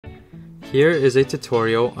Here is a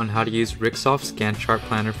tutorial on how to use Ricksoft's Gantt chart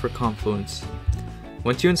planner for Confluence.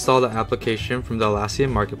 Once you install the application from the Atlassian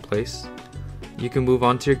Marketplace, you can move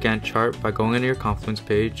on to your Gantt chart by going on your Confluence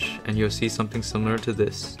page and you'll see something similar to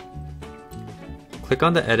this. Click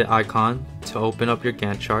on the edit icon to open up your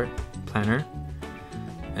Gantt chart planner,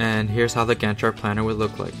 and here's how the Gantt chart planner would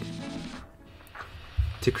look like.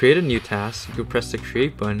 To create a new task, you press the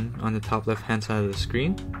create button on the top left hand side of the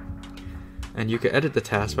screen, and you can edit the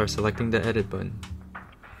task by selecting the edit button.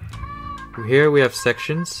 Here we have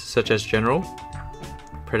sections such as general,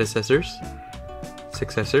 predecessors,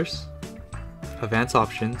 successors, advanced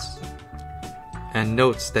options, and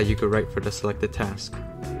notes that you could write for the selected task.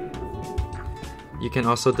 You can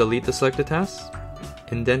also delete the selected task,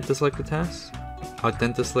 indent the selected task,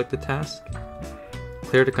 outdent the selected task,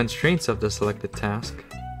 clear the constraints of the selected task,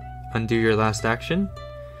 undo your last action,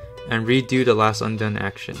 and redo the last undone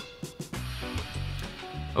action.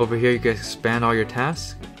 Over here you can expand all your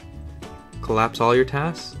tasks, collapse all your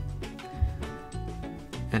tasks,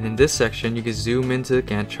 and in this section you can zoom into the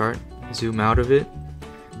Gantt chart, zoom out of it,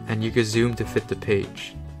 and you can zoom to fit the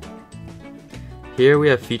page. Here we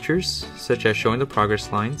have features such as showing the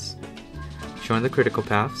progress lines, showing the critical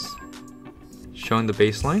paths, showing the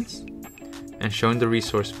baselines, and showing the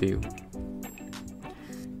resource view.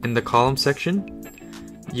 In the column section,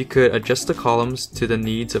 you could adjust the columns to the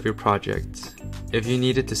needs of your project. If you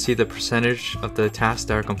needed to see the percentage of the tasks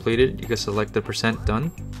that are completed, you could select the %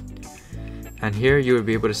 done. And here you would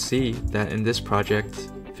be able to see that in this project,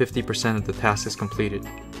 50% of the task is completed.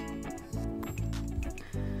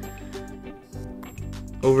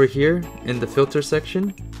 Over here, in the filter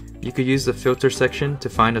section, you could use the filter section to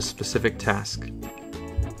find a specific task.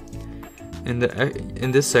 In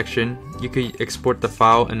this section, you could export the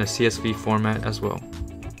file in a CSV format as well.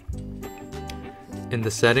 In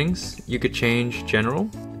the settings, you could change general,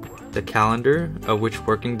 the calendar of which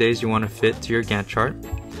working days you want to fit to your Gantt chart,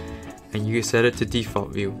 and you can set it to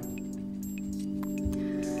default view.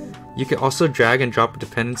 You can also drag and drop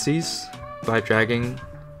dependencies by dragging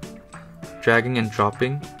and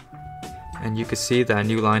dropping, and you can see that a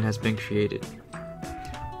new line has been created.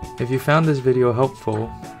 If you found this video helpful,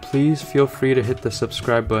 please feel free to hit the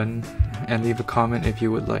subscribe button and leave a comment if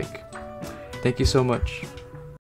you would like. Thank you so much.